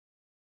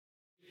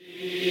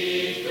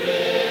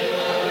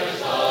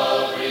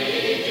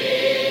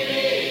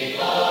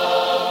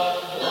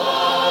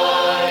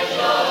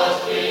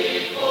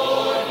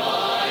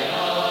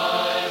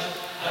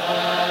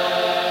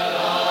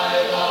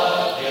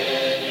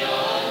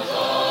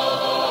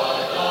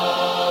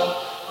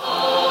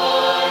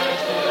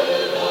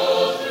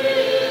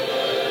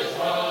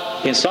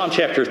In Psalm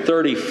chapter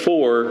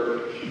 34,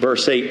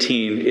 verse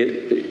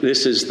 18,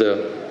 this is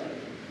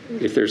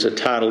if there's a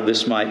title,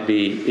 this might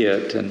be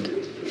it. And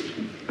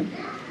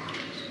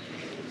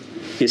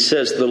it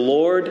says, "The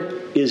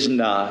Lord is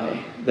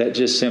nigh." That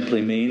just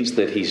simply means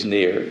that He's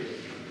near,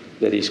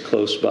 that He's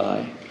close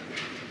by.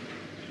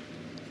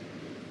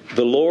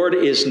 "The Lord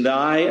is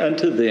nigh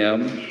unto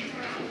them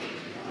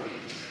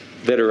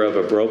that are of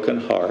a broken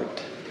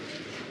heart."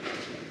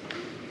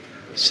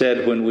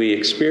 Said, when we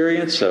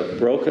experience a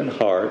broken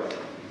heart,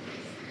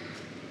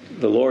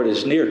 the Lord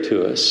is near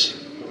to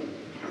us.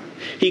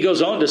 He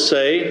goes on to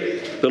say,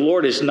 "The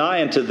Lord is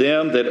nigh unto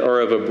them that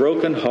are of a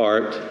broken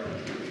heart,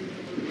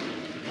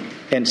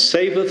 and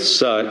saveth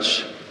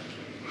such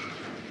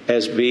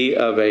as be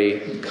of a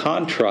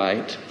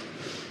contrite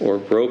or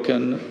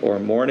broken or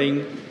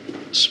mourning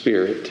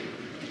spirit."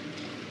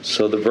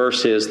 So the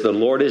verse is, "The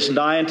Lord is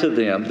nigh unto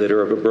them that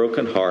are of a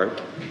broken heart,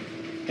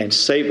 and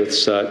saveth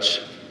such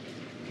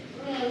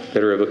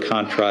that are of a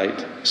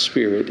contrite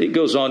spirit." It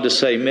goes on to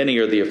say, "Many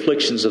are the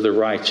afflictions of the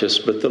righteous,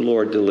 but the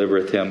Lord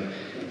delivereth him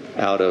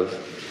out of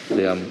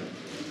them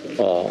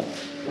all."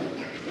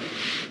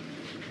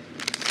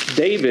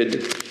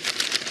 David,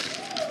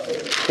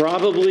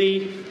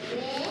 probably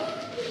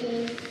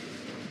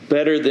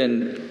better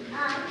than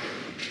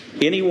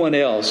anyone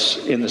else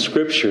in the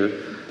Scripture,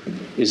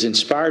 is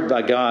inspired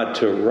by God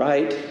to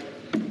write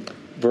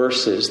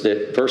verses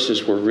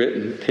were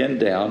written,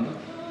 penned down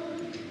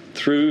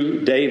through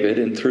David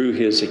and through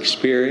his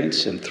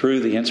experience and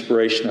through the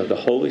inspiration of the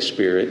Holy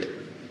Spirit,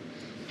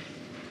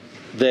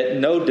 that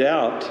no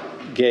doubt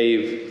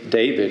gave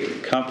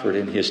David comfort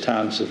in his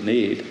times of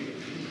need.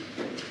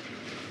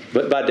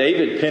 But by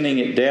David penning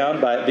it down,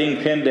 by it being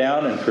penned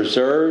down and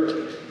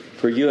preserved,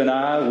 for you and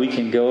I, we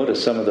can go to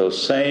some of those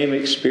same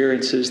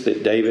experiences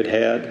that David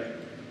had,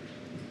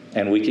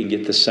 and we can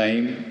get the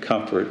same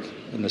comfort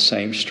and the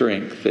same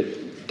strength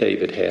that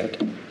David had.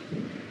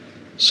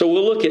 So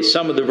we'll look at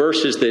some of the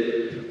verses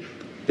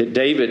that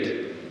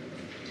David,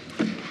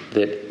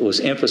 that was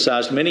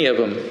emphasized, many of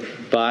them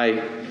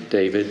by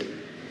David.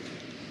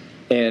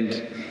 And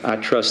I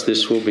trust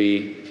this will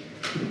be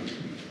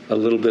a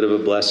little bit of a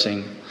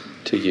blessing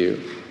to you.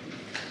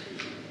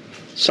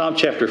 Psalm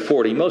chapter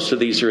 40. Most of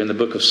these are in the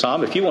book of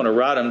Psalm. If you want to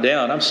write them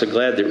down, I'm so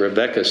glad that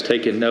Rebecca's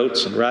taking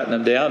notes and writing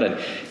them down. And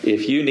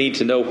if you need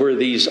to know where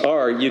these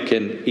are, you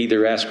can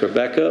either ask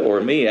Rebecca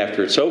or me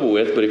after it's over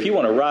with. But if you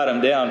want to write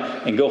them down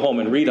and go home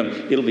and read them,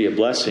 it'll be a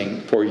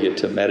blessing for you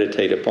to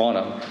meditate upon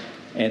them.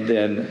 And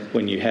then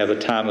when you have a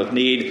time of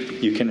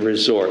need, you can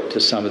resort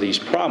to some of these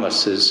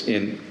promises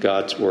in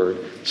God's Word.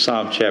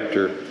 Psalm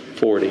chapter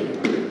 40.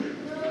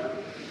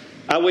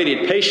 "I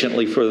waited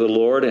patiently for the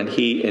Lord, and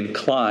He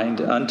inclined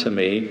unto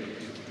me,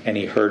 and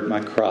He heard my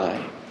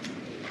cry."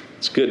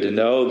 It's good to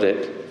know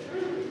that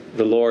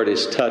the Lord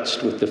is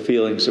touched with the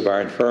feelings of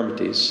our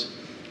infirmities,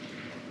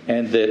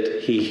 and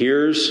that He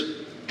hears,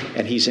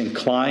 and He's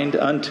inclined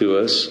unto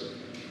us,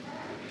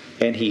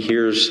 and He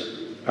hears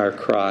our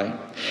cry.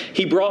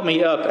 "He brought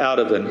me up out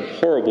of an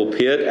horrible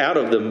pit, out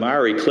of the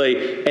miry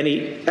clay, and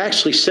He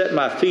actually set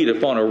my feet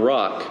upon a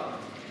rock,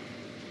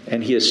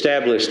 and He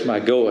established my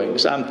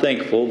goings." I'm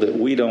thankful that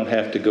we don't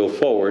have to go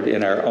forward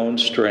in our own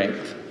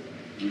strength.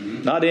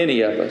 Not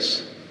any of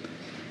us.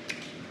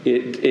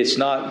 It's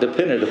not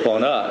dependent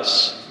upon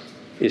us.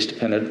 It's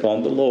dependent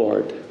upon the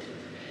Lord.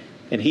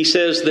 And He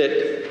says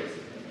that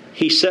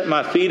He set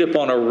my feet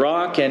upon a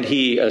rock and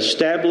He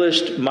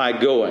established my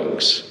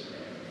goings.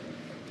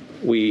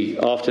 We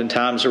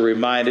oftentimes are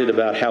reminded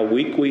about how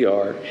weak we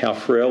are, how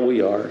frail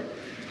we are,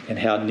 and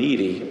how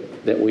needy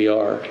that we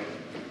are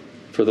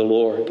for the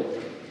Lord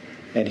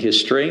and His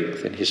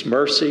strength and His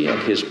mercy and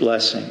His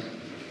blessing.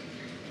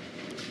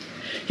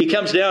 He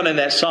comes down in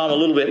that psalm a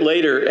little bit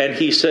later and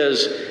he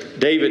says,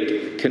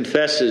 David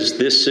confesses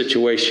this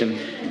situation.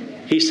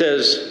 He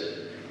says,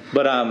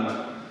 "But I'm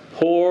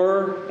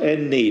poor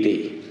and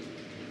needy."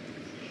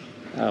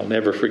 I'll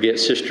never forget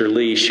Sister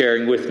Lee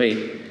sharing with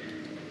me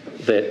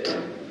that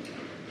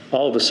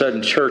all of a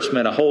sudden church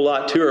meant a whole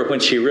lot to her when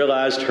she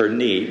realized her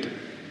need.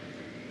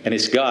 And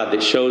it's God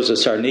that shows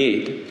us our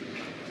need.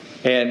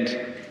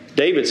 And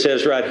David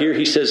says right here,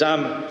 he says,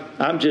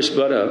 I'm just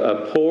but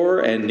a poor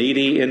and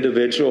needy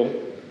individual.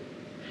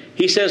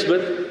 He says, but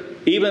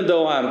even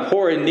though I'm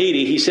poor and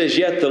needy, he says,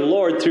 yet the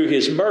Lord, through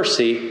His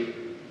mercy,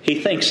 He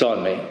thinks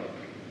on me.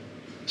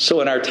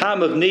 So in our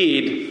time of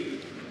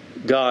need,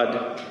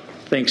 God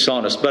thinks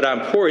on us. But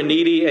I'm poor and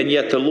needy, and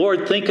yet the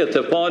Lord thinketh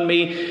upon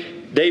me.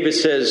 David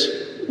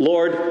says,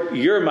 Lord,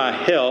 You're my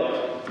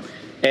help,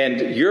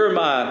 and You're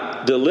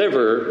my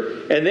deliverer.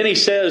 And then he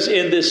says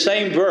in this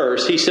same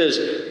verse, he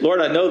says, Lord,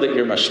 I know that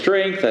You're my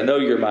strength. I know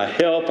You're my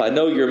help. I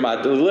know You're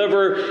my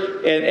deliverer.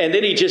 And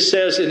then he just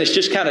says, and it's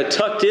just kind of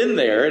tucked in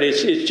there, and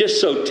it's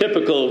just so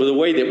typical of the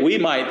way that we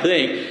might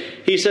think.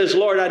 He says,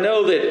 Lord, I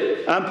know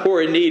that I'm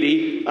poor and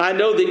needy. I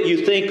know that You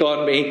think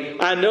on me.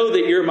 I know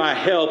that You're my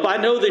help. I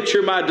know that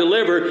You're my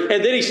deliverer.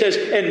 And then he says,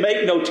 and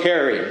make no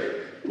tarrying.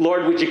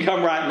 Lord, would You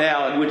come right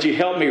now, and would You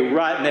help me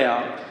right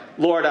now?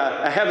 Lord,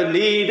 I have a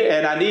need,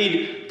 and I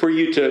need for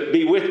you to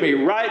be with me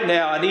right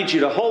now. I need you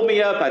to hold me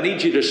up. I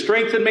need you to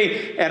strengthen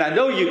me. And I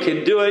know you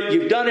can do it.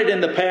 You've done it in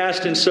the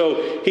past. And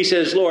so he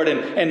says, Lord,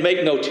 and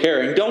make no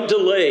tarrying. Don't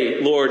delay,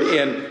 Lord,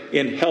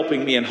 in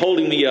helping me and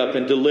holding me up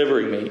and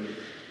delivering me.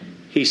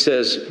 He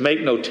says,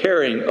 make no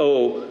tarrying,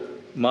 oh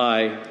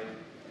my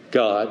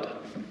God.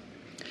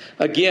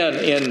 Again,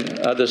 in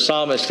the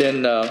psalmist,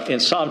 in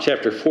Psalm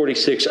chapter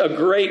 46, a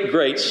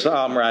great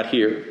psalm right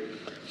here.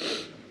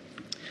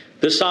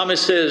 The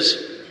psalmist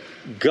says,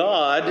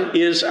 God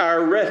is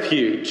our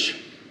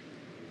refuge.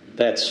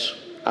 That's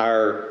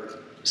our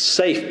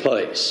safe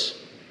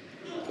place.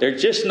 There are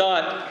just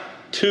not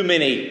too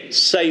many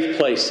safe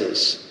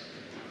places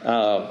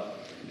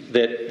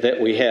that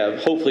we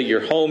have. Hopefully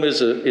your home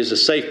is a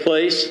safe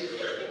place.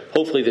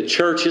 Hopefully the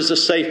church is a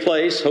safe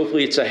place.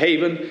 Hopefully it's a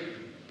haven.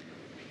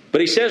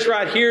 But he says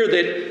right here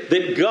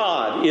that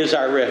God is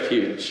our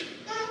refuge.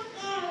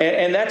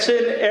 And that's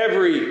in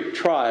every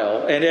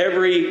trial and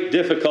every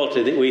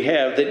difficulty that we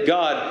have, that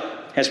God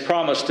has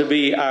promised to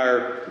be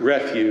our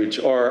refuge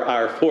or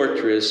our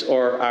fortress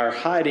or our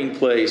hiding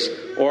place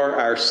or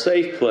our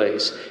safe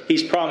place.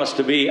 He's promised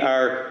to be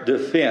our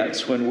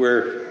defense when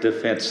we're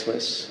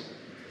defenseless.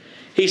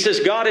 He says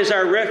God is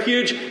our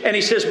refuge, and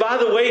he says, by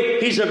the way,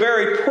 he's a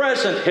very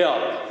present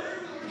help.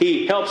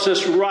 He helps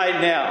us right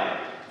now.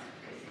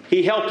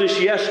 He helped us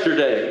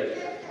yesterday,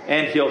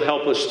 and he'll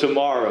help us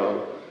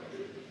tomorrow.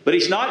 But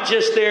he's not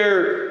just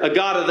a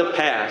God of the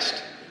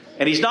past.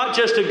 And he's not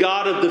just a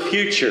God of the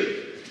future.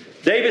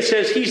 David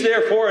says he's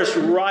there for us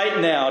right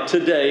now,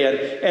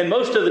 today. And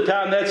most of the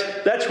time,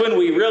 that's when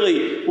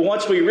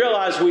once we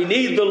realize we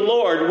need the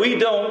Lord, we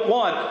don't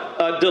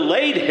want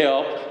delayed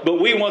help, but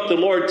we want the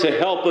Lord to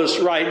help us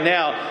right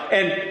now.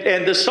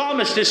 And the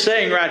psalmist is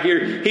saying right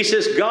here, he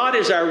says, God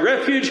is our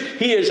refuge,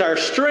 he is our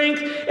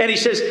strength, and he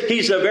says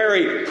he's a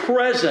very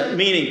present,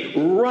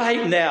 meaning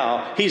right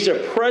now, he's a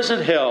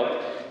present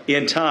help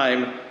in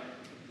time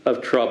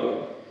of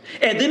trouble.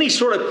 And then he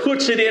sort of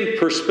puts it in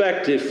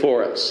perspective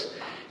for us.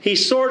 He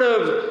sort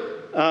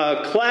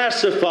of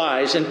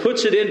classifies and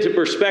puts it into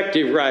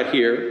perspective right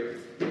here.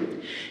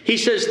 He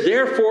says,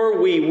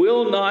 therefore we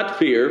will not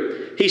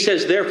fear. He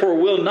says, therefore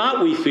will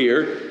not we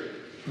fear,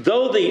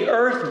 though the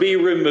earth be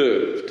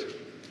removed.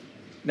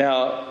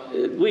 Now,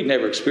 we've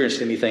never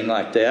experienced anything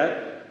like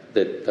that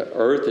the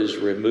earth is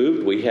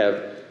removed. We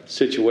have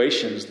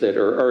situations that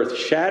are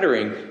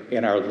earth-shattering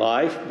in our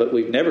life, but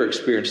we've never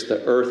experienced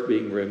the earth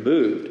being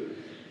removed.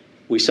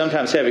 We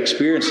sometimes have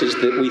experiences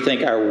that we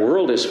think our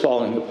world is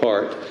falling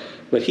apart,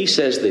 but he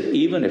says that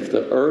even if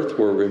the earth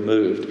were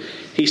removed,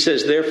 he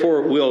says,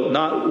 therefore we will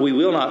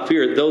not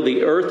fear, though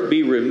the earth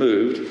be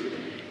removed,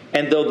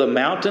 and though the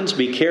mountains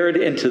be carried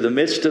into the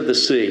midst of the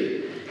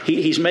sea.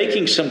 He's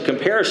making some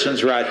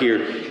comparisons right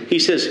here. He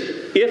says,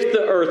 if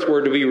the earth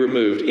were to be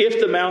removed,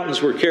 if the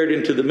mountains were carried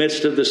into the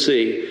midst of the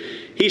sea,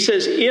 he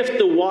says, if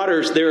the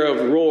waters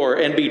thereof roar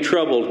and be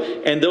troubled,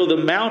 and though the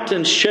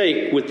mountains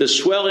shake with the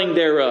swelling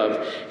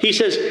thereof. He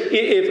says,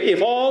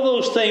 if all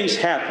those things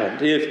happened,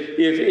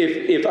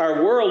 if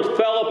our world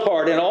fell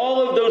apart and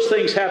all of those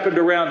things happened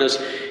around us,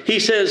 he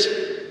says,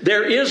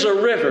 there is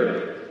a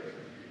river.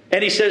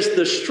 And he says,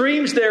 the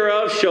streams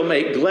thereof shall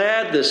make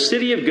glad the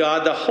city of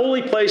God, the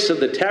holy place of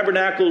the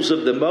tabernacles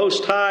of the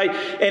Most High.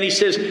 And he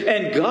says,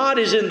 and God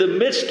is in the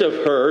midst of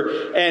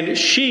her, and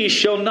she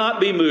shall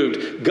not be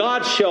moved.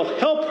 God shall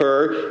help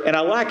her. And I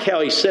like how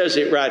he says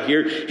it right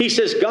here. He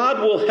says, God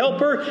will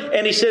help her.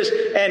 And he says,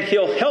 and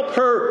he'll help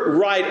her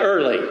right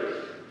early.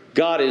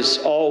 God is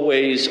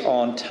always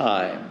on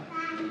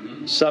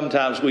time.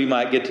 Sometimes we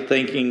might get to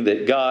thinking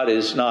that God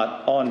is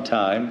not on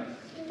time,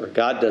 or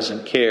God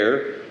doesn't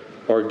care,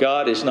 or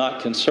God is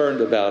not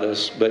concerned about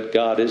us, but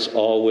God is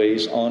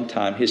always on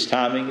time. His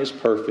timing is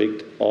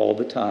perfect all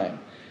the time.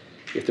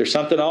 If there's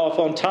something off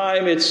on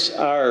time, it's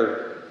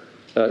our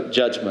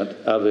judgment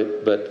of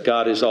it, but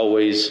God is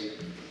always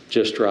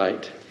just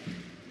right.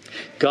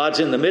 God's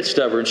in the midst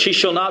of her, and she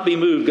shall not be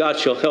moved. God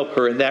shall help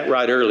her, and that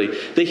right early.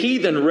 The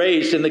heathen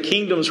raged, and the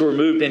kingdoms were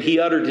moved, and he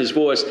uttered his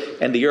voice,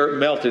 and the earth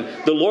melted.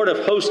 The Lord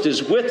of hosts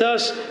is with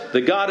us.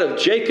 The God of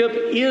Jacob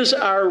is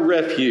our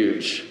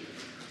refuge.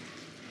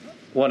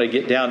 Want to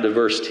get down to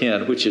verse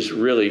 10, which is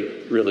really,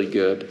 really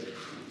good.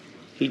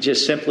 He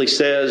just simply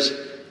says,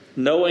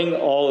 knowing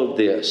all of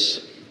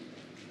this,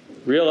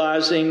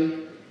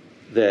 realizing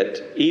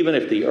that even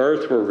if the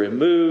earth were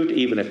removed,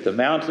 even if the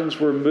mountains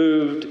were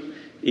moved,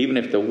 even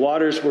if the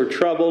waters were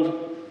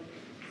troubled,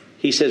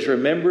 he says,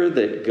 remember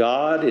that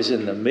God is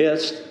in the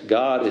midst,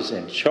 God is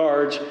in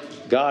charge,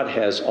 God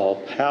has all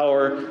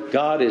power,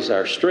 God is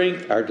our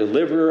strength, our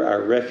deliverer,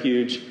 our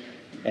refuge,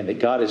 and that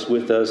God is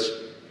with us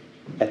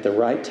at the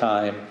right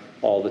time,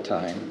 all the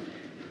time.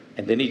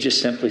 And then he just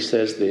simply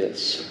says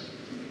this,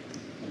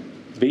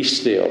 be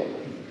still.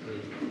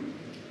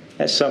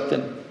 That's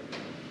something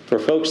for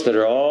folks that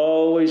are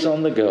always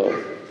on the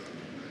go,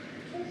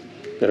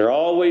 that are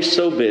always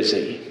so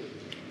busy,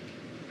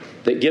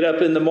 that get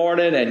up in the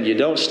morning and you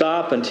don't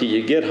stop until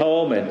you get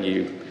home, and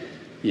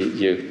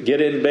you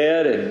get in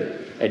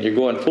bed, and you're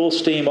going full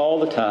steam all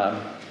the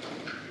time.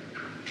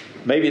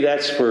 Maybe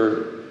that's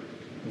for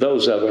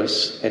those of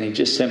us, and he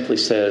just simply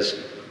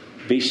says,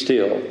 be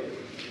still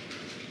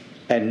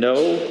and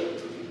know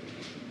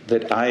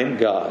that I am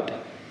God.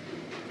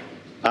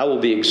 I will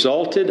be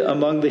exalted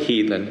among the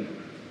heathen.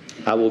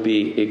 I will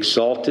be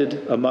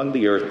exalted among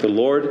the earth. The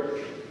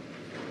Lord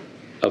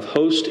of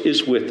hosts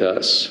is with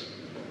us.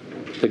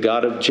 The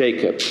God of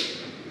Jacob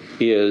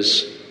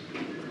is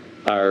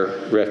our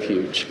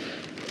refuge.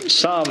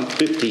 Psalm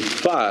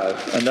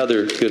 55,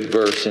 another good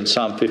verse in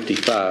Psalm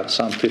 55.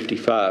 Psalm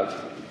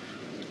 55,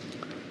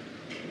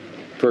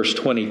 verse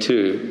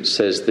 22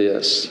 says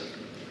this.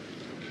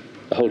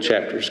 The whole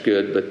chapter is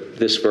good, but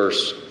this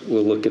verse,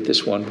 we'll look at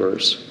this one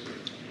verse.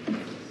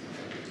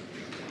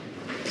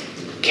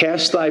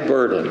 Cast thy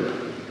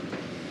burden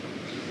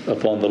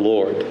upon the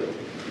Lord.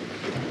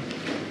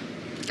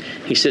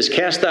 He says,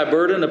 cast thy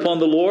burden upon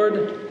the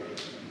Lord,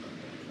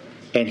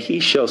 and he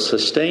shall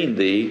sustain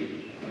thee,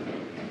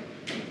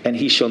 and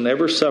he shall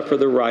never suffer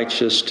the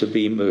righteous to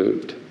be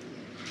moved.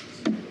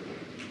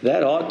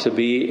 That ought to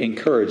be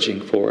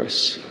encouraging for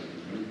us.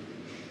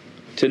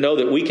 To know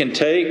that we can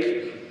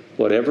take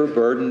whatever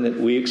burden that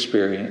we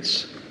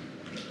experience,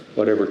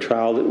 whatever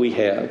trial that we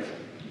have.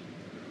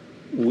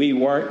 We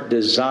weren't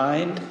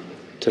designed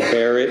to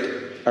bear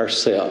it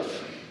ourselves.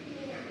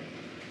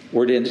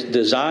 We're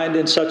designed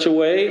in such a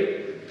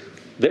way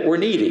that we're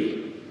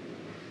needy.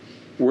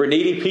 We're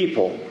needy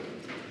people.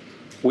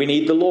 We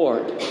need the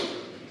Lord.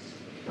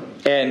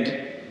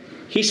 And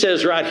he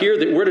says right here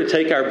that we're to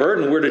take our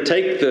burden. We're to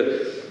take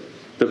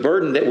the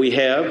burden that we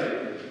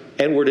have,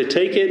 and we're to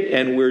take it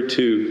and we're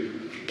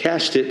to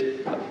cast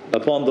it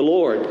upon the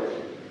Lord.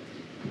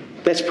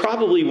 That's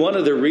probably one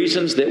of the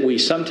reasons that we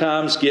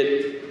sometimes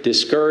get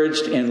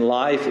discouraged in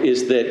life,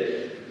 is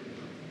that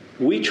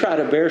we try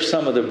to bear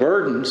some of the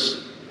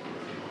burdens,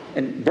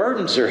 and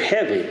burdens are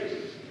heavy.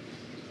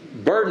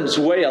 Burdens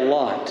weigh a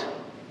lot.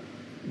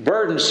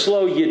 Burdens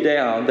slow you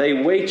down. They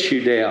weight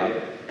you down.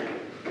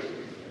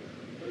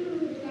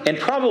 And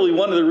probably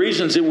one of the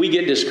reasons that we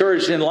get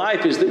discouraged in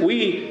life is that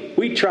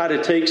we try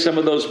to take some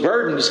of those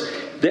burdens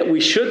that we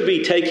should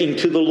be taking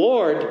to the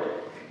Lord,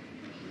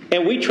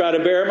 and we try to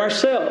bear them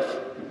ourselves.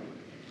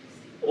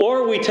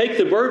 Or we take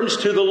the burdens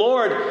to the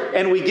Lord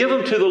and we give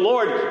them to the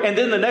Lord, and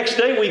then the next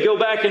day we go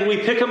back and we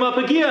pick them up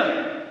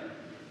again.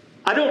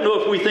 I don't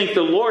know if we think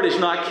the Lord is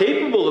not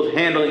capable of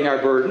handling our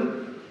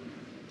burden,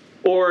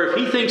 or if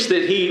he thinks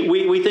that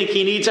we think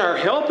he needs our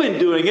help in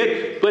doing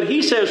it. But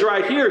he says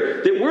right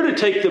here that we're to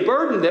take the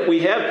burden that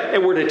we have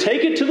and we're to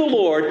take it to the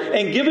Lord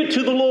and give it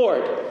to the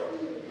Lord.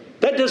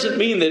 That doesn't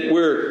mean that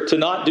we're to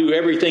not do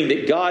everything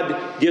that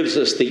God gives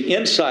us the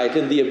insight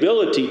and the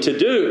ability to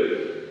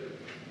do.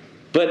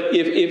 But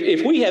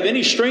if we have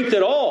any strength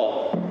at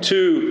all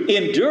to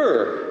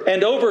endure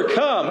and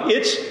overcome,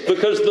 it's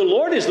because the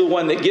Lord is the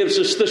one that gives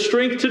us the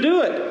strength to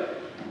do it.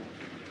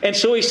 And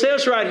so he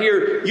says right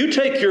here, you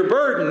take your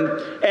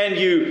burden and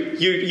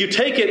you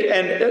take it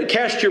and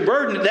cast your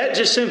burden. That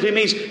just simply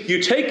means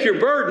you take your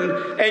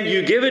burden and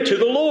you give it to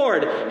the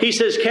Lord. He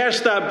says,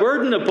 cast thy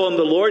burden upon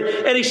the Lord.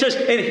 And he says,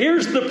 and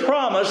here's the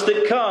promise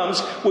that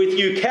comes with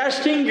you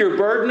casting your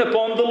burden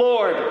upon the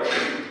Lord.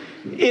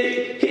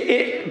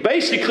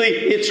 Basically,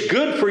 it's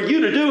good for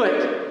you to do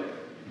it.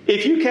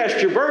 If you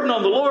cast your burden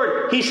on the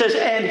Lord, he says,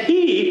 and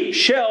he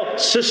shall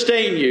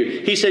sustain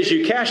you. He says,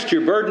 you cast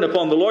your burden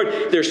upon the Lord.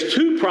 There's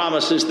two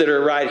promises that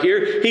are right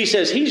here. He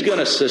says, he's going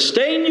to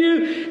sustain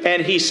you.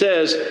 And he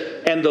says,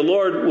 and the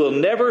Lord will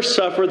never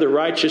suffer the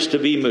righteous to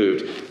be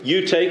moved.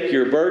 You take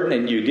your burden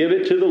and you give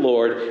it to the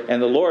Lord.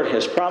 And the Lord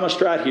has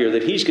promised right here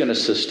that he's going to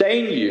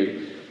sustain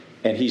you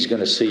and he's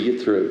going to see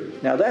you through.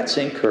 Now that's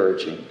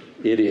encouraging.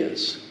 It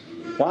is.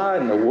 Why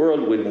in the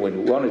world would we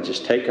want to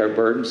just take our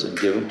burdens and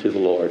give them to the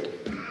Lord?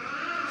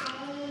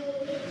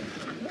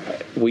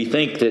 We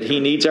think that he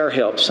needs our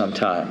help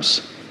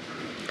sometimes.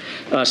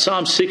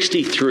 Psalm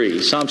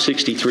 63. Psalm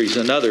 63 is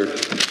another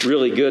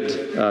really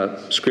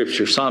good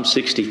scripture. Psalm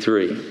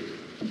 63.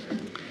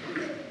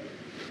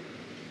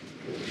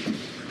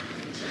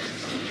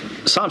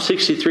 Psalm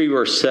 63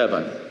 verse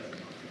 7.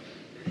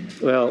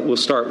 Well, we'll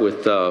start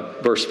with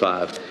verse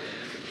 5.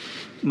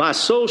 My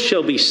soul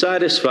shall be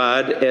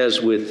satisfied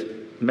as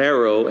with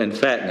marrow and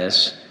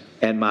fatness,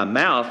 and my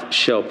mouth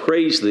shall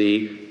praise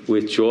thee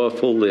with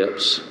joyful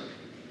lips.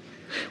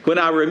 When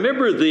I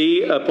remember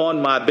thee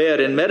upon my bed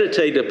and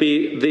meditate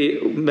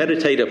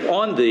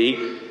on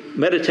thee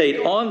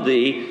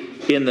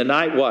in the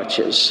night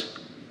watches.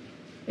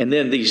 And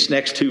then these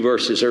next two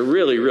verses are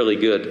really, really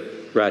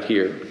good right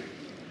here.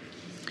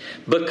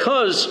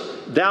 Because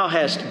thou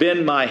hast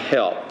been my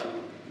help.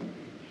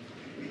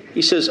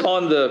 He says,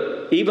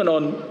 even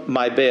on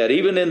my bed,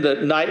 even in the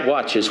night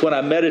watches, when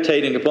I'm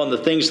meditating upon the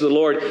things of the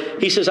Lord,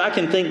 he says, I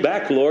can think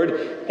back, Lord,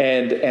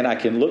 and I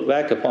can look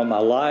back upon my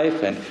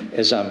life. And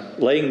as I'm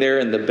laying there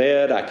in the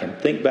bed, I can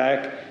think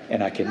back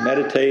and I can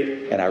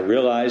meditate. And I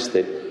realize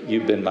that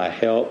you've been my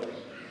help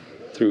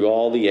through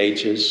all the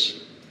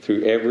ages,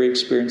 through every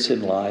experience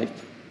in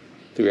life,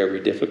 through every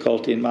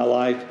difficulty in my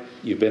life.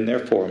 You've been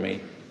there for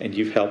me. and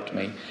you've helped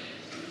me.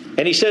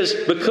 And he says,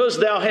 because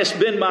thou hast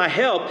been my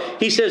help,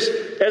 he says,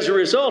 as a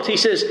result, he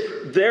says,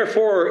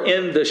 therefore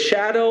in the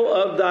shadow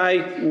of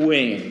thy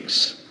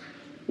wings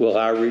will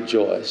I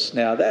rejoice.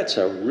 Now that's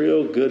a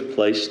real good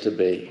place to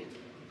be.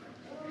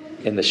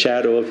 In the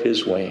shadow of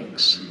his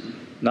wings.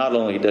 Not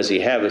only does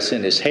he have us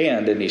in his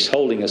hand and he's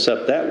holding us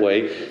up that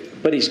way,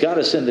 but he's got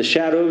us in the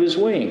shadow of his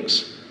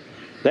wings.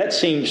 That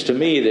seems to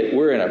me that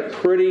we're in a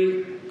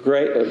pretty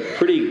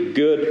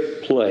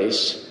good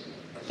place.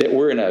 That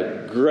we're in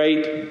a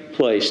great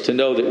place to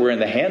know that we're in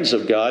the hands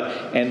of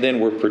God and then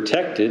we're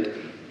protected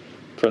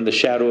from the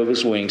shadow of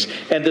his wings.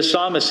 And the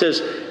psalmist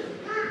says,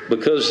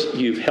 because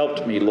you've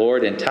helped me,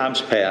 Lord, in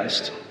times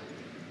past,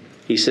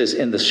 he says,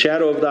 in the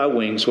shadow of thy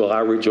wings will I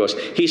rejoice.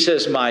 He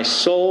says, my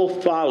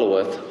soul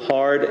followeth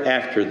hard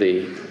after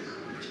thee.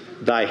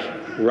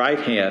 Thy right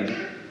hand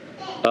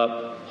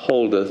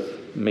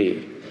upholdeth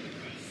me.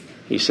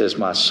 He says,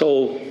 my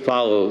soul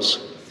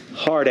follows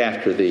hard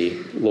after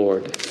thee,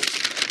 Lord.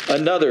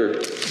 Another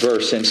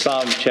verse in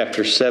Psalm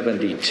chapter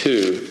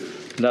 72.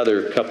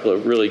 Another couple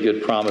of really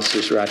good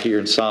promises right here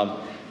in Psalm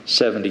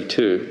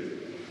 72.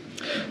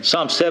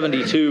 Psalm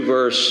 72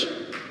 verse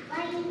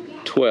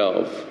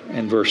 12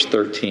 and verse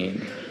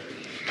 13.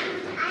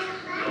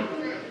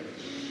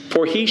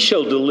 For he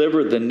shall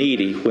deliver the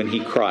needy when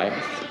he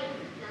crieth,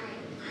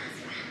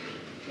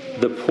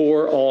 the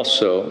poor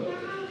also,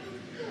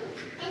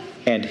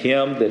 and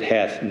him that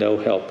hath no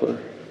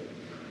helper.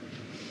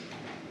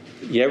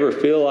 You ever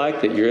feel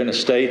like that you're in a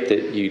state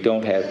that you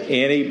don't have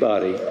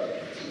anybody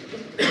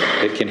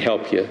that can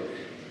help you?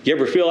 You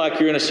ever feel like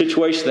you're in a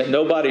situation that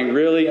nobody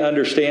really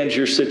understands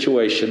your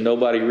situation?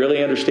 Nobody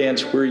really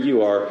understands where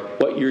you are,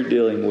 what you're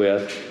dealing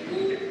with.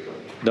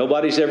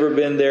 Nobody's ever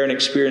been there and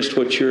experienced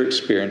what you're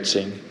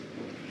experiencing.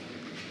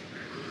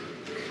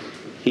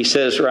 He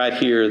says right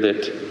here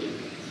that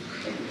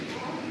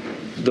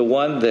the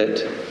one that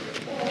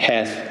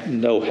hath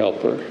no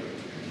helper.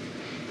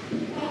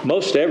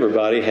 Most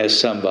everybody has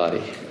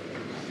somebody.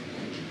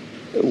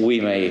 We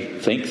may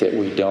think that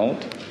we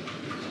don't,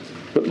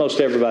 but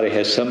most everybody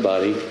has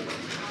somebody.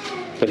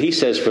 But he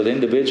says for the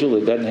individual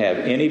that doesn't have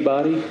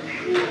anybody,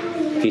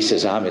 he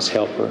says, I'm his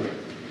helper.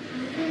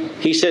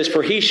 He says,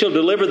 for he shall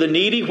deliver the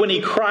needy when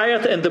he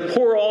crieth, and the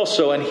poor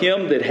also, and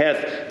him that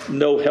hath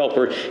no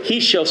helper. He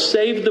shall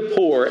save the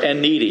poor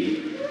and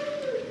needy,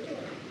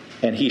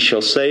 and he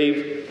shall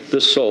save the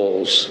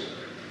souls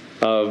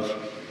of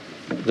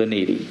the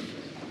needy.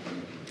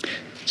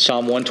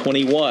 Psalm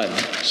 121,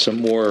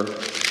 some more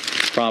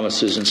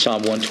promises in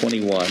Psalm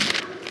 121.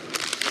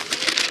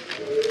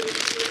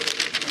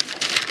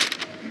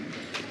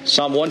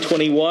 Psalm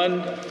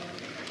 121,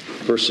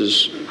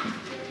 verses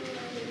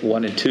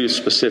 1 and 2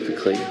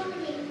 specifically.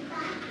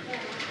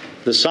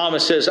 The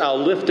psalmist says, I'll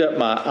lift up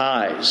my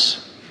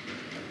eyes.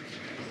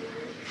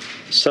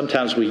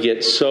 Sometimes we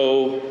get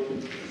so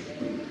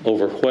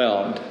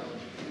overwhelmed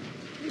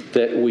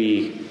that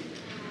we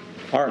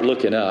aren't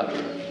looking up,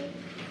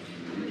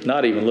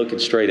 not even looking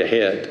straight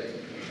ahead.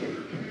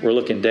 We're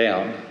looking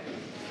down.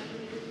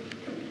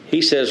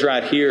 He says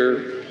right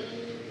here,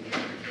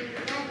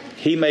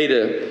 he made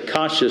a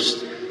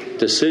conscious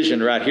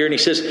decision right here. And he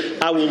says,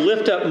 I will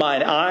lift up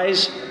mine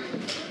eyes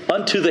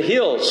unto the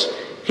hills.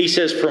 He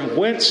says, from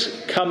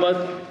whence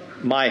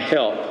cometh my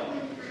help?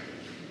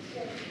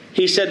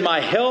 He said, my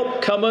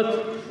help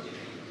cometh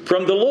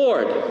from the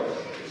Lord,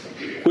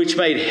 which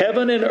made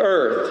heaven and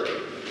earth.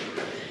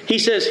 He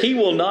says, he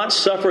will not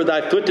suffer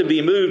thy foot to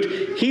be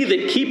moved. He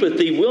that keepeth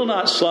thee will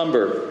not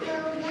slumber.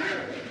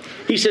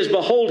 He says,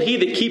 behold, he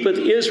that keepeth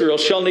Israel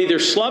shall neither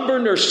slumber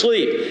nor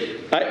sleep.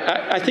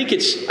 I think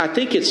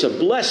it's a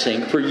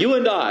blessing for you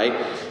and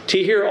I to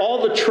hear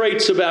all the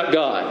traits about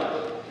God.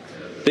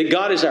 That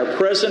God is our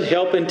present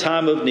help in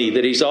time of need.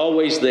 That He's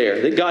always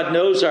there. That God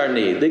knows our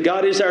need. That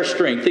God is our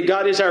strength. That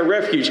God is our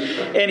refuge.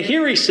 And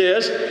here He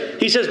says,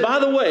 by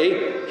the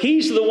way,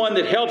 He's the one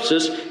that helps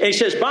us. And He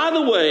says, by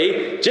the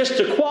way, just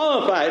to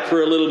qualify it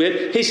for a little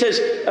bit, He says,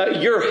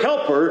 your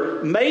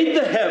helper made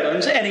the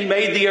heavens and He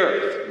made the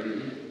earth.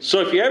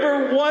 So if you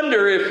ever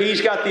wonder if He's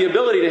got the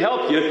ability to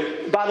help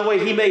you, by the way,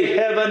 He made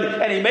heaven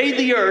and He made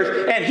the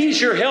earth, and He's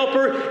your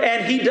helper,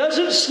 and He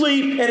doesn't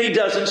sleep and He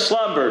doesn't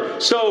slumber.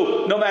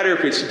 So no matter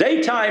if it's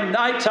daytime,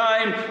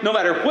 nighttime, no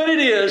matter when it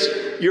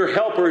is, your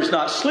helper is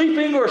not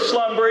sleeping or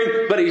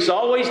slumbering, but He's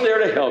always there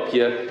to help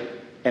you.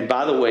 And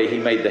by the way, He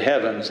made the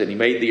heavens and He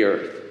made the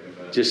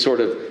earth. Just sort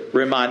of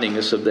reminding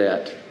us of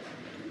that.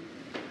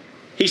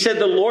 He said,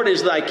 the Lord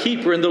is thy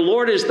keeper, and the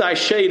Lord is thy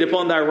shade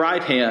upon thy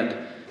right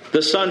hand.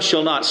 The sun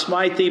shall not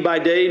smite thee by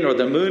day, nor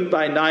the moon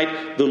by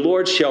night. The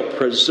Lord shall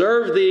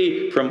preserve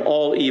thee from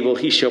all evil.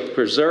 He shall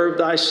preserve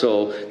thy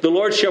soul. The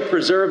Lord shall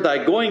preserve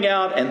thy going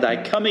out and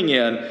thy coming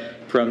in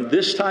from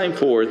this time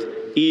forth,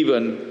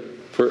 even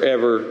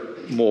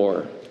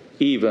forevermore.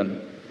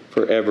 Even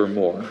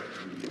forevermore.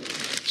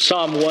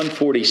 Psalm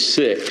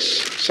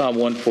 146. Psalm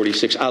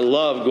 146. I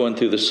love going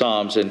through the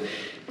Psalms and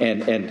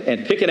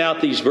picking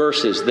out these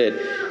verses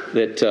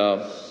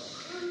that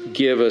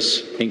give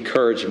us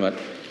encouragement.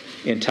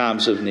 in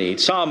times of need.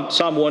 Psalm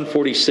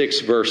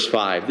 146, verse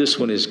 5. This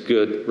one is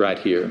good right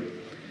here.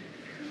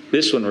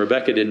 This one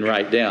Rebecca didn't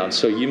write down,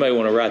 so you may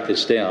want to write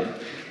this down.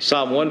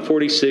 Psalm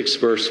 146,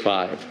 verse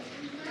 5.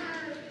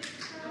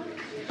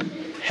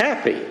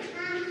 Happy.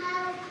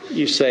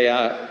 You say,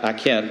 I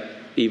can't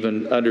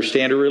even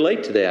understand or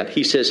relate to that.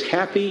 He says,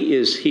 happy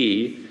is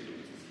he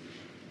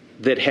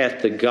that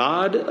hath the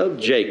God of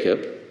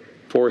Jacob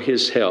for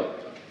his help,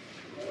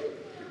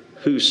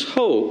 whose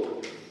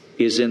hope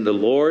is in the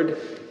Lord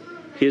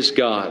his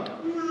God.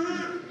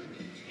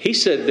 He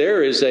said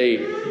there is a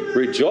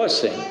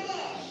rejoicing,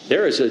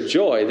 there is a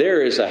joy,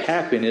 there is a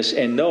happiness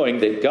in knowing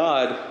that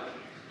God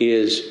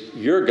is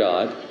your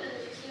God,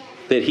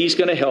 that he's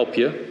going to help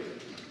you.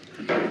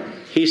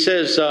 He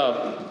says,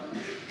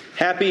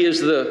 happy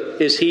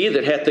is he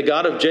that hath the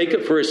God of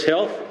Jacob for his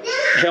help,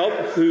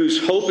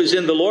 whose hope is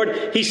in the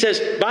Lord. He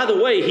says, by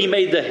the way, he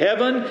made the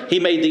heaven, he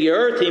made the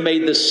earth, he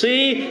made the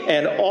sea,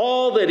 and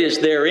all that is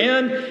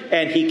therein,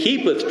 and he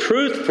keepeth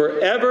truth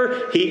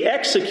forever. He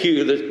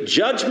executeth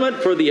judgment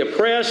for the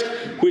oppressed,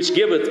 which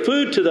giveth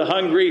food to the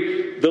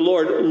hungry. The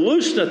Lord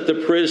looseneth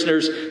the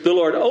prisoners. The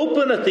Lord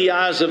openeth the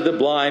eyes of the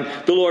blind.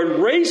 The Lord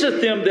raiseth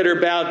them that are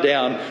bowed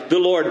down. The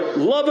Lord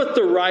loveth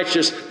the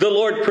righteous. The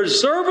Lord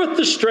preserveth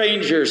the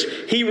strangers.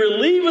 He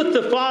relieveth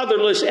the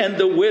fatherless and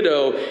the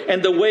widow,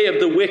 and the way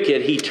of the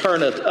wicked he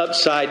turneth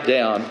upside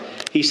down.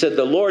 He said,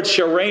 the Lord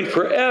shall reign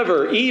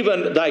forever,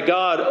 even thy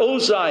God, O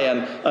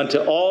Zion, unto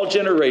all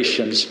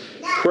generations.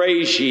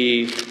 Praise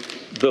ye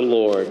the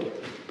Lord.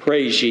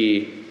 Praise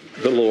ye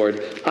the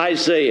Lord.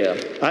 Isaiah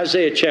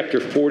chapter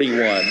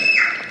 41.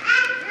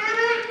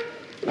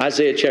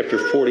 Isaiah chapter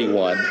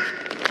 41.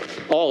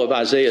 All of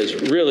Isaiah is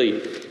really,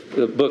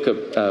 the book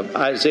of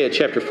Isaiah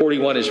chapter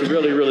 41 is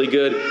really, really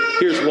good.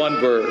 Here's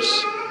one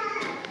verse.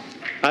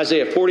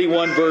 Isaiah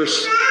 41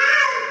 verse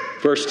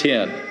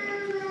 10.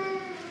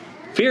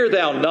 Fear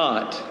thou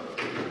not.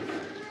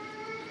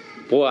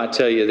 Boy, I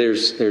tell you,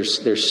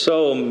 there's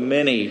so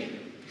many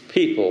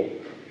people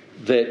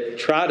that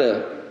try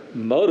to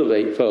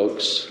motivate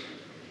folks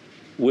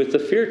with the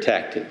fear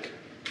tactic.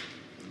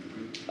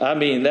 I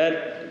mean,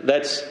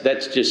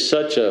 that's just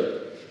such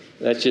a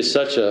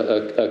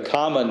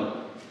common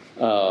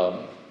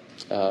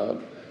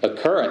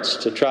occurrence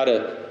to try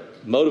to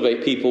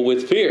motivate people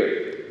with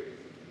fear.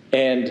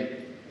 And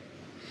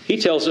he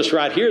tells us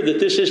right here that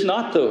this is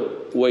not the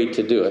way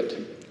to do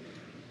it.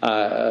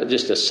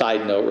 Just a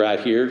side note right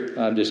here.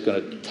 I'm just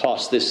going to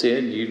toss this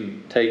in. You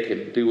can take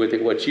and do with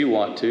it what you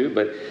want to.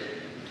 But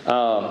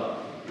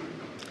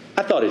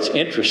I thought it's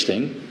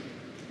interesting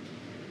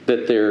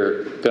that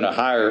they're going to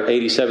hire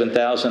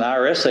 87,000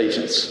 IRS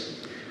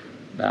agents.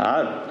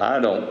 Now, I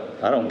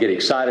don't get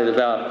excited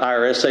about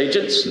IRS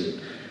agents. And,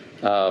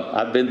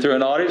 I've been through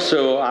an audit,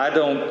 so I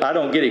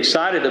don't get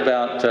excited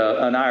about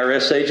an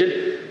IRS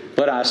agent.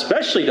 But I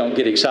especially don't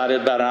get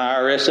excited about an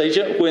IRS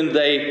agent when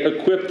they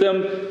equip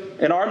them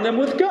and arm them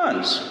with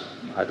guns.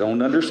 I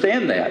don't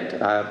understand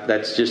that.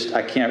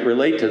 I can't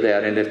relate to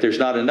that. And if there's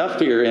not enough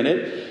fear in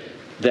it,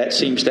 that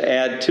seems to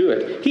add to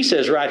it. He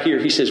says right here,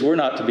 he says we're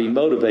not to be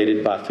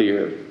motivated by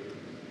fear.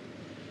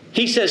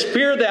 He says,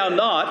 fear thou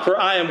not, for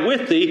I am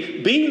with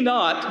thee. Be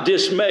not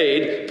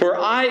dismayed, for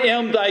I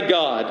am thy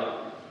God.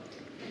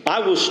 I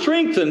will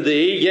strengthen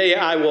thee, yea,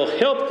 I will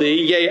help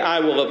thee, yea, I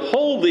will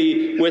uphold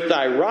thee with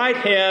thy right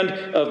hand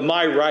of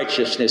my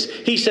righteousness.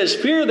 He says,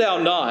 fear thou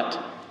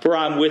not, for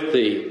I'm with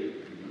thee.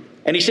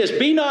 And he says,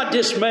 be not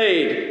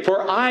dismayed,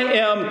 for I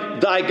am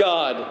thy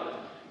God.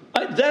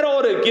 That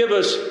ought to give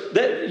us,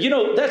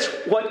 that's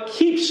what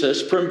keeps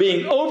us from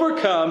being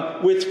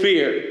overcome with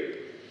fear,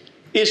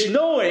 is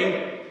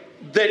knowing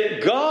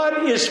that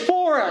God is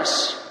for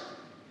us.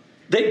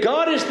 That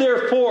God is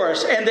there for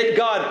us, and that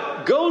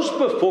God goes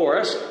before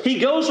us. He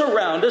goes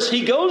around us.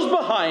 He goes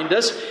behind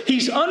us.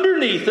 He's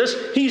underneath us.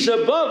 He's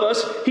above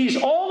us.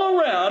 He's all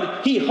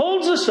around. He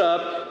holds us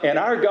up, and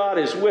our God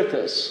is with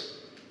us.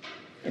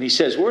 And he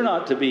says we're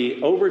not to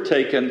be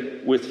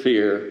overtaken with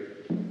fear.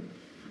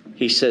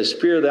 He says,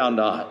 fear thou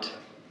not.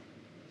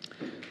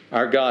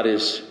 Our God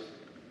is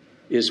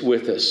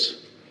with us,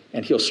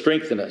 and he'll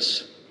strengthen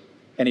us,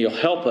 and he'll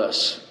help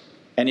us,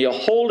 and he'll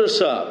hold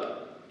us up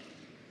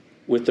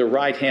with the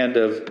right hand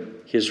of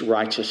his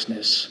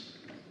righteousness.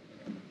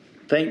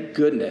 Thank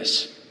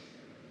goodness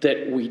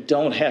that we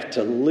don't have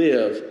to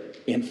live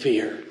in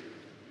fear.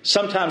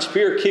 Sometimes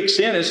fear kicks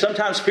in, and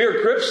sometimes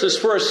fear grips us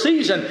for a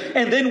season,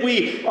 and then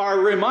we are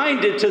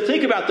reminded to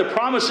think about the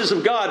promises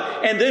of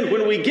God. And then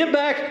when we get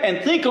back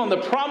and think on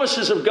the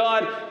promises of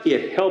God,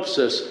 it helps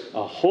us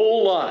a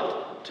whole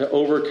lot to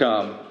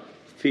overcome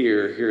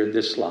fear here in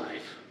this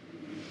life.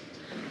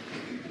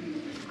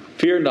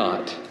 Fear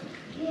not,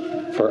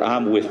 for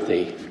I'm with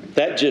thee.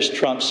 That just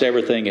trumps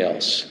everything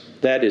else.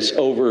 That is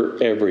over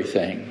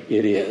everything.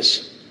 It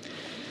is.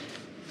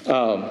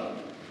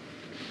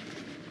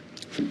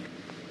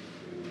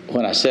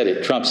 When I said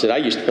it trumps it, I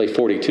used to play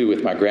 42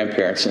 with my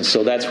grandparents, and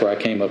so that's where I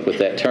came up with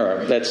that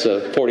term. That's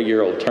a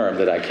 40-year-old term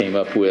that I came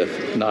up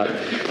with, not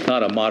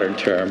a modern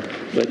term.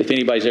 But if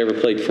anybody's ever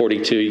played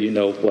 42, you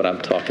know what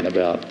I'm talking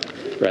about.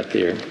 right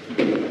there.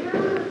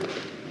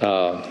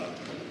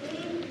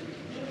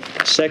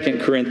 2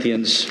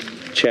 Corinthians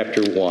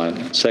chapter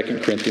 1. 2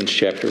 Corinthians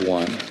chapter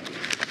 1.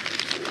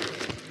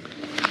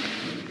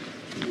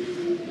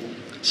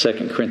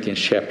 2 Corinthians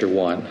chapter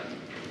 1.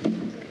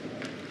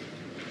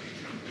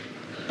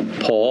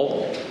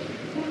 Paul,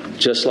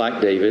 just like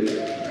David,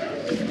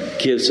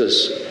 gives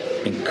us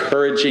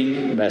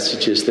encouraging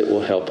messages that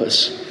will help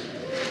us.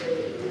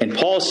 And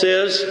Paul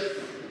says,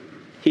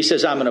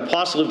 I'm an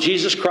apostle of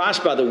Jesus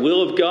Christ by the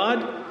will of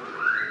God,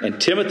 and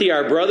Timothy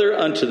our brother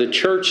unto the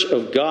church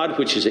of God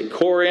which is at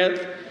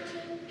Corinth.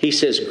 He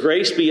says,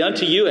 grace be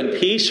unto you and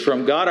peace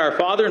from God our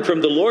Father and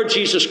from the Lord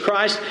Jesus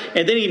Christ.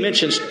 And then he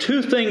mentions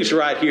two things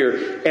right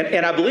here.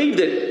 And I believe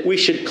that we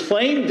should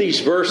claim these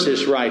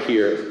verses right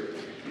here.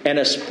 And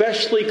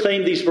especially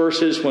claim these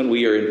verses when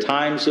we are in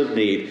times of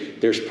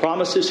need. There's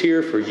promises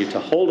here for you to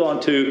hold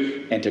on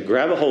to and to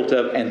grab a hold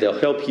of, and they'll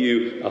help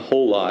you a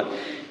whole lot.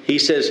 He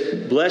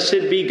says,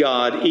 blessed be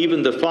God,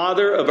 even the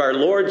Father of our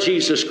Lord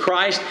Jesus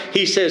Christ.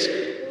 He says,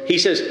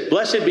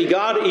 blessed be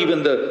God,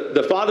 even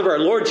the Father of our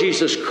Lord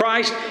Jesus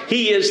Christ.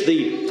 He is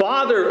the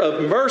Father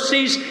of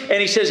mercies. And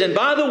he says, and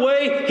by the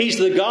way, He's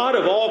the God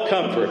of all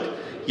comfort.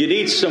 You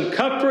need some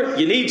comfort.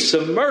 You need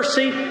some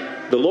mercy.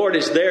 The Lord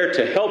is there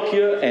to help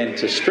you and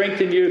to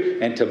strengthen you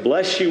and to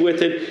bless you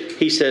with it.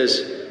 He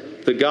says,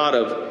 the God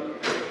of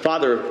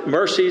Father of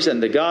mercies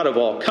and the God of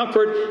all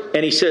comfort.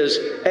 And he says,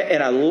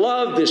 and I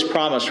love this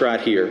promise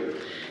right here.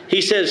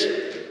 He says,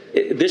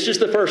 this is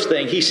the first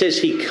thing. He says,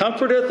 He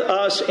comforteth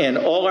us in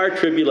all our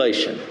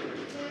tribulation.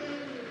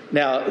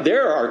 Now,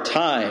 there are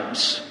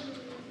times,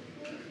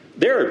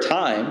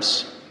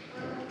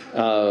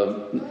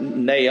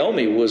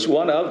 Naomi was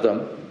one of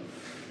them.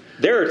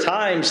 There are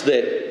times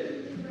that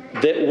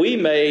we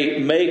may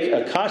make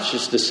a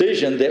conscious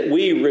decision that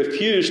we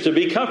refuse to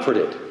be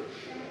comforted.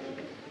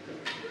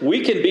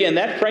 We can be in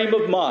that frame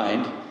of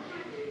mind.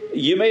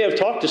 You may have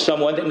talked to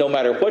someone that no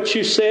matter what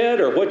you said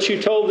or what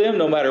you told them,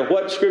 no matter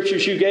what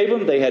scriptures you gave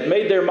them, they had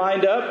made their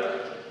mind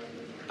up.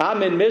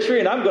 I'm in misery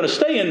and I'm going to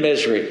stay in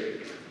misery.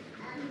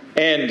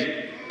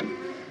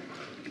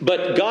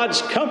 But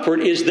God's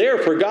comfort is there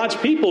for God's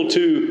people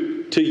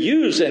to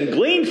use and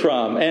glean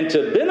from and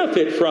to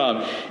benefit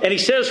from. And he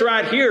says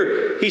right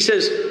here, he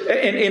says,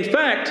 and in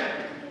fact,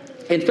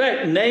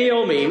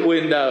 Naomi,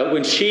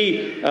 when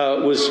she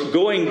was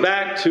going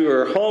back to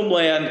her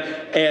homeland,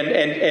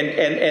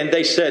 and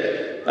they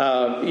said,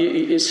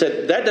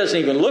 that doesn't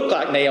even look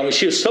like Naomi.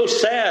 She was so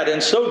sad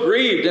and so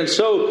grieved and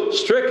so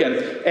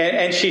stricken.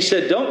 And she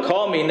said, don't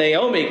call me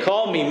Naomi,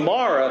 call me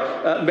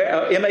Mara,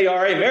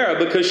 M-A-R-A, Mara,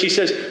 because she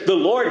says, the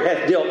Lord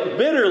hath dealt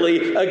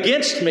bitterly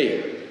against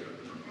me.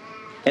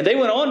 And they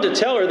went on to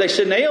tell her, they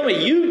said,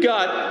 Naomi, you've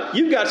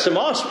got some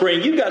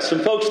offspring, you've got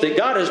some folks that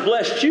God has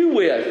blessed you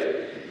with.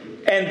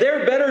 And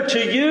they're better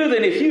to you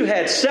than if you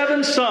had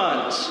 7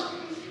 sons.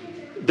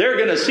 They're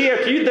going to see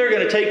after you. They're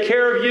going to take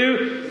care of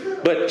you.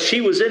 But she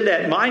was in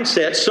that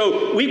mindset.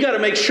 So we've got to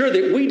make sure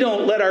that we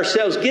don't let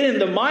ourselves get in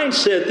the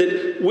mindset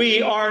that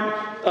we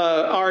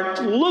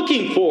aren't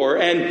looking for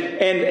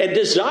and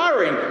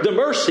desiring the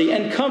mercy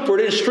and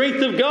comfort and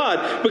strength of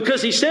God.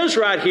 Because he says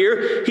right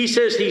here, he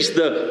says he's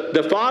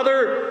the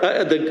Father,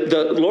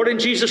 the Lord in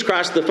Jesus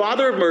Christ, the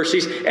Father of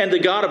mercies and the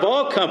God of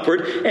all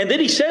comfort. And then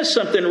he says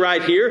something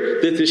right here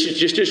that this is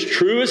just as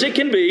true as it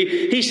can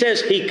be. He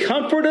says he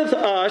comforteth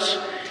us.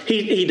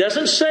 He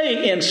doesn't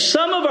say in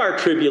some of our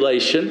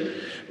tribulation,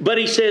 but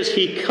he says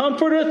he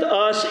comforteth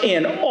us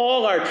in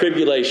all our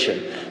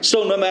tribulation.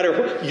 So no matter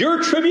what,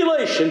 your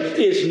tribulation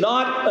is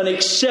not an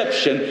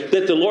exception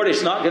that the Lord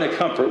is not going to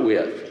comfort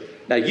with.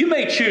 Now, you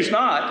may choose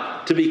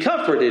not to be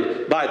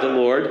comforted by the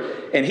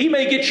Lord, and He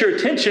may get your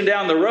attention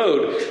down the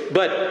road,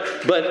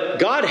 but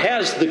God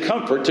has the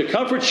comfort to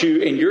comfort you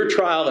in your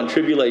trial and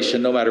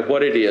tribulation, no matter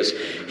what it is.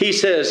 He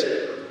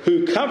says,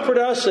 who comfort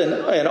us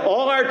in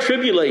all our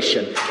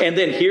tribulation. And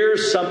then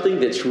here's something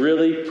that's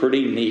really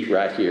pretty neat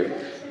right here.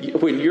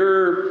 When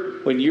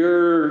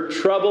you're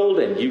troubled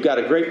and you've got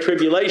a great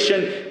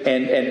tribulation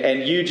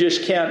and you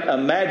just can't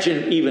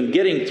imagine even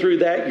getting through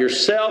that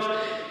yourself,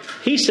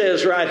 he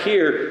says right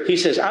here, he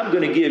says, I'm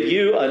going to give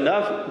you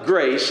enough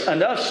grace,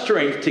 enough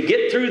strength to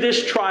get through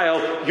this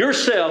trial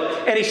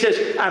yourself. And he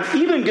says, I'm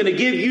even going to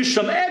give you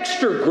some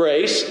extra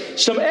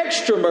grace, some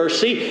extra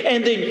mercy,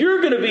 and then you're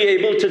going to be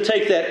able to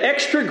take that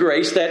extra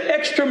grace, that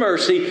extra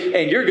mercy,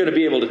 and you're going to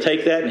be able to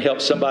take that and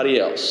help somebody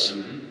else.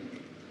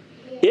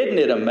 Isn't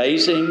it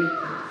amazing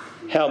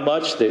how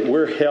much that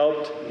we're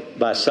helped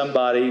by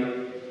somebody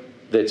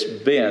that's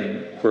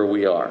been where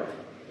we are,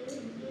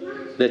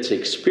 that's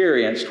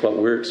experienced what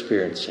we're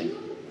experiencing?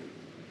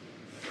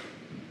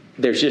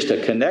 There's just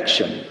a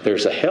connection.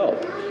 There's a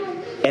help.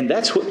 And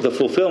that's what the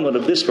fulfillment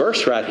of this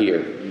verse right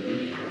here.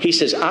 He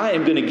says, I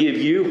am going to give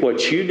you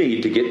what you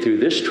need to get through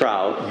this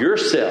trial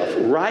yourself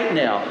right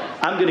now.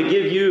 I'm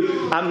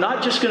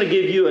not just going to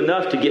give you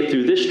enough to get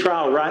through this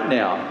trial right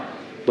now,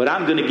 but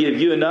I'm going to give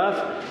you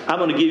enough. I'm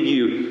going to give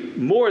you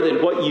more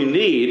than what you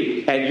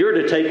need, and you're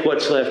to take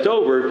what's left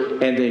over,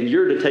 and then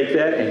you're to take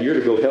that and you're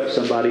to go help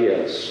somebody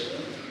else.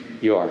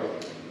 you are.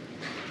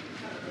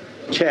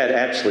 Chad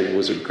actually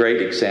was a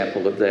great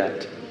example of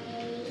that.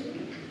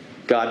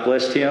 God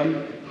blessed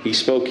him. He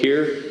spoke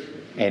here,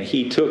 and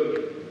he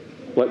took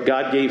what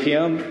God gave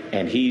him,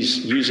 and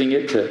he's using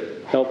it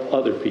to help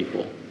other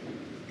people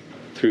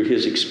through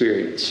his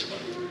experience.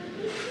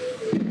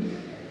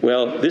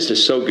 Well, this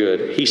is so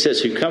good. He says,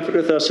 who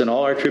comforteth us in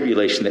all our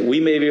tribulation, that we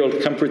may be able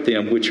to comfort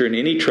them which are in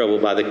any trouble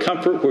by the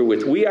comfort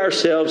wherewith we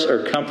ourselves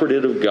are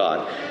comforted of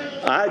God.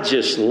 I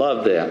just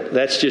love that.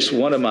 That's just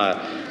one of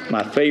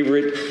my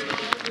favorite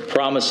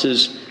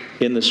promises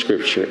in the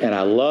Scripture. And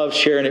I love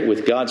sharing it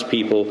with God's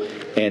people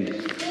and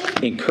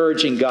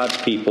encouraging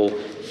God's people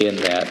in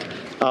that.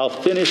 I'll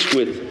finish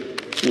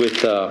with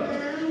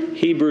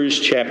Hebrews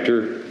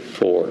chapter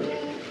 4.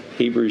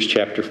 Hebrews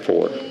chapter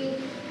 4.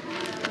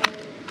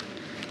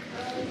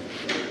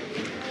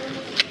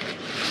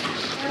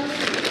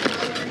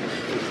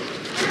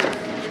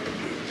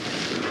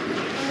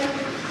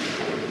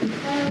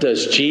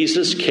 Does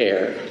Jesus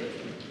care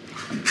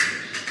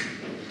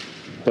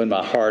when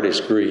my heart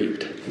is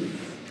grieved?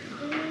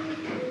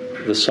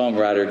 The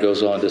songwriter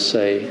goes on to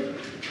say,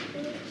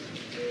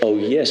 oh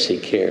yes, he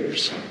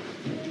cares.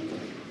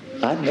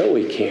 I know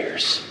he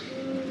cares.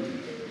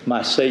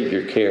 My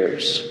Savior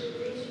cares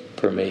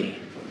for me.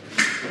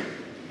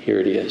 Here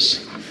it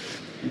is.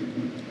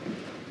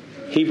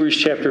 Hebrews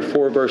chapter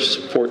 4,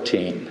 verse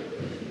 14.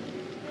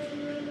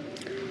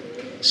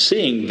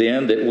 Seeing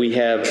then that we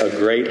have a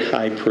great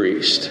high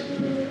priest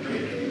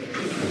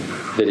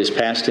that is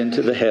passed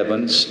into the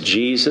heavens,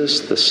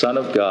 Jesus, the Son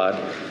of God,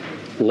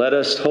 let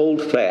us hold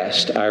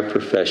fast our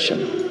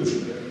profession.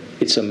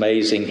 It's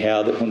amazing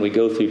how that when we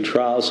go through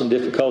trials and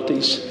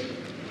difficulties,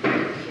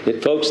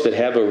 that folks that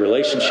have a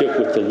relationship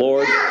with the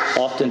Lord,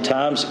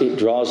 oftentimes it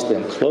draws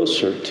them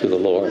closer to the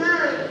Lord.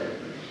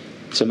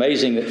 It's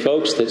amazing that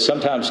folks that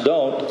sometimes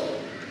don't,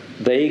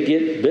 they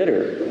get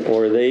bitter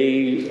or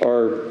they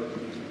are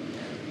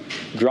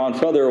drawn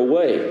further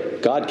away.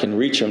 God can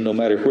reach them no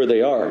matter where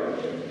they are.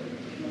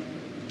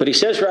 But he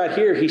says right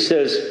here, he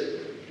says,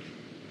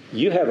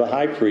 you have a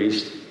high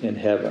priest in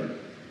heaven.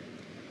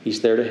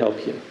 He's there to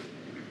help you.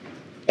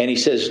 And he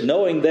says,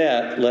 knowing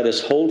that, let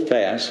us hold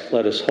fast,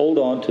 let us hold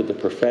on to the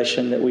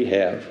profession that we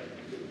have.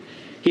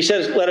 He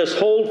says, let us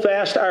hold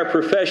fast our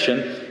profession.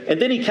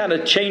 And then he kind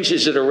of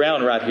changes it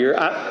around right here.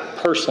 I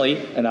personally,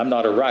 and I'm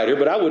not a writer,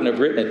 but I wouldn't have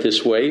written it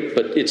this way,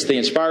 but it's the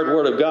inspired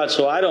word of God,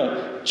 so I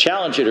don't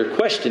challenge it or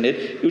question it.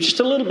 It was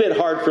just a little bit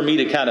hard for me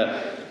to kind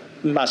of,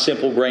 my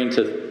simple brain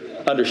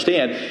to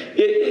understand.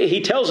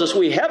 He tells us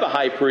we have a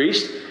high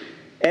priest,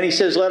 and he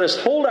says, let us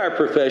hold our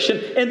profession.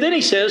 And then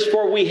he says,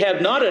 for we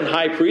have not an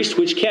high priest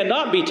which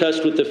cannot be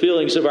touched with the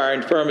feelings of our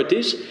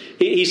infirmities.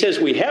 He says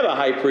we have a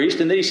high priest,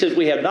 and then he says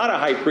we have not a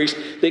high priest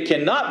that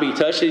cannot be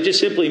touched. It just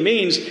simply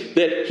means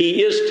that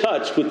he is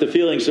touched with the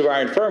feelings of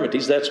our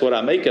infirmities. That's what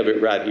I make of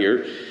it right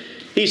here.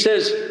 He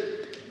says,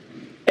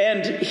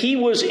 and he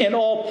was in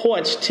all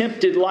points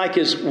tempted like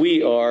as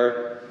we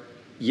are,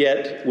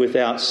 yet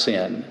without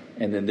sin.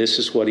 And then this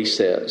is what he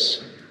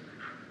says.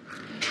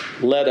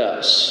 Let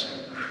us.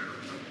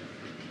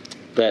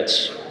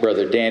 That's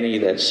Brother Danny,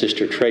 that's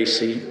Sister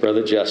Tracy,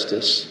 Brother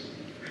Justice,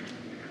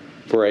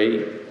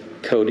 Bray,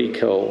 Cody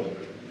Cole,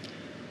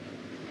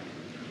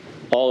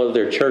 all of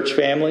their church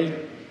family,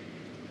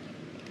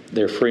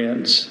 their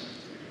friends.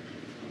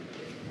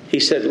 He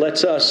said,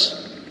 let's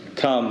us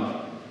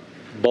come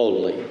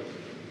boldly.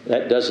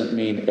 That doesn't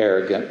mean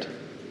arrogant,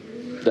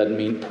 doesn't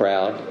mean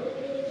proud,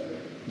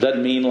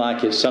 doesn't mean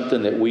like it's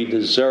something that we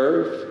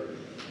deserve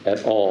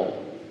at all.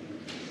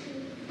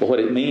 But what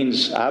it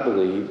means, I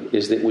believe,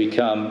 is that we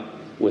come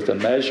with a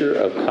measure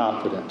of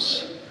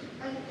confidence,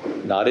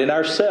 not in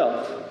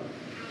ourselves,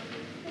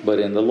 but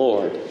in the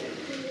Lord.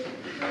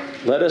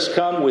 Let us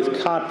come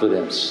with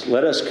confidence.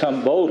 Let us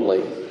come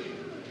boldly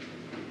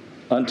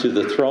unto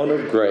the throne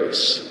of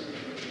grace.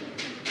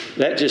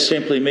 That just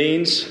simply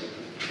means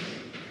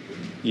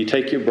you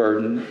take your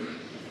burden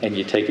and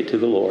you take it to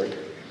the Lord.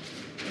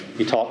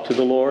 You talk to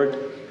the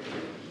Lord.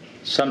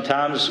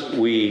 Sometimes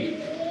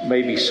we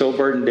may be so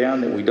burdened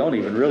down that we don't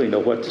even really know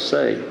what to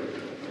say.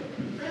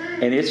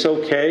 And it's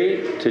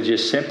okay to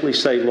just simply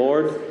say,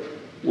 Lord,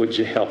 would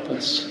you help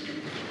us?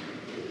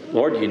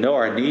 Lord, you know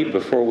our need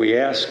before we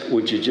ask.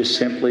 Would you just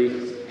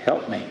simply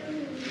help me?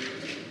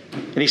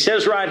 And he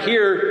says right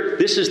here,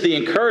 this is the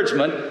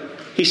encouragement.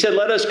 He said,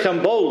 let us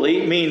come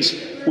boldly, means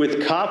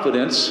with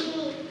confidence,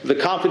 the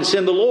confidence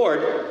in the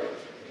Lord.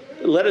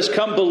 Let us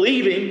come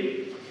believing,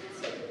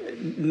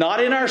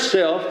 not in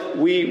ourselves.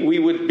 We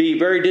would be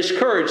very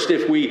discouraged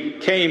if we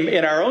came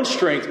in our own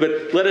strength,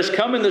 but let us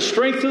come in the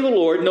strength of the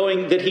Lord,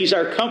 knowing that He's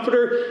our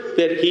comforter,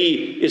 that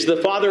He is the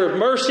Father of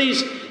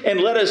mercies, and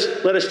let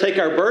us take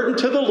our burden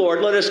to the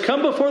Lord. Let us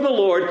come before the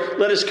Lord.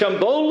 Let us come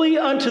boldly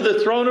unto the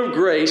throne of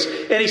grace.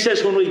 And he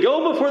says, when we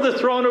go before the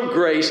throne of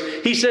grace,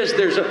 he says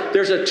there's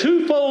a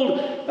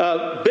twofold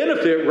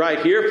benefit right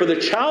here for the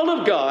child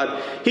of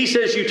God. He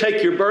says you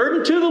take your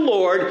burden to the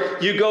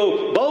Lord, you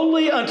go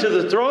boldly unto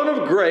the throne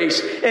of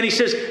grace, and he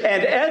says,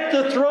 and at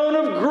the throne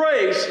of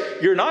grace,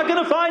 you're not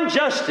going to find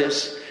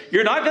justice.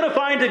 You're not going to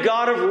find a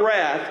God of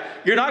wrath.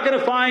 You're not going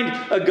to find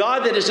a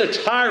God that is a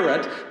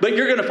tyrant, but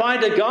you're going to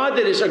find a God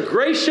that is a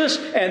gracious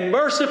and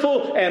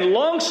merciful and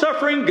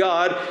long-suffering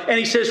God. And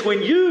he says,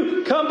 when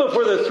you come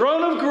before the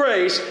throne of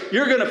grace,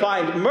 you're going to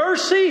find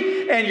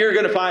mercy and you're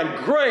going to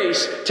find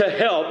grace to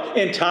help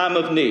in time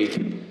of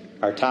need.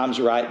 Our time's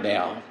right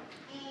now.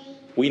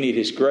 We need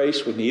His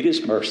grace. We need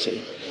His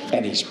mercy.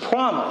 And He's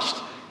promised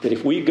that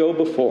if we go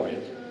before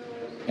Him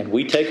and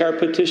we take our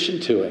petition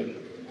to Him,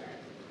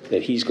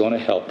 that He's going to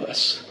help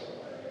us.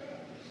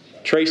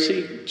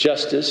 Tracy,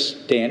 Justice,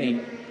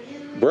 Danny,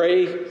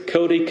 Bray,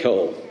 Cody,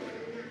 Cole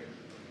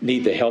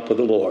need the help of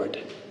the Lord.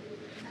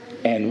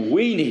 And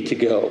we need to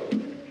go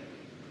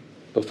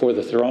before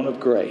the throne of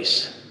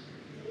grace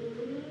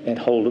and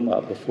hold them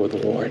up before the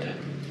Lord.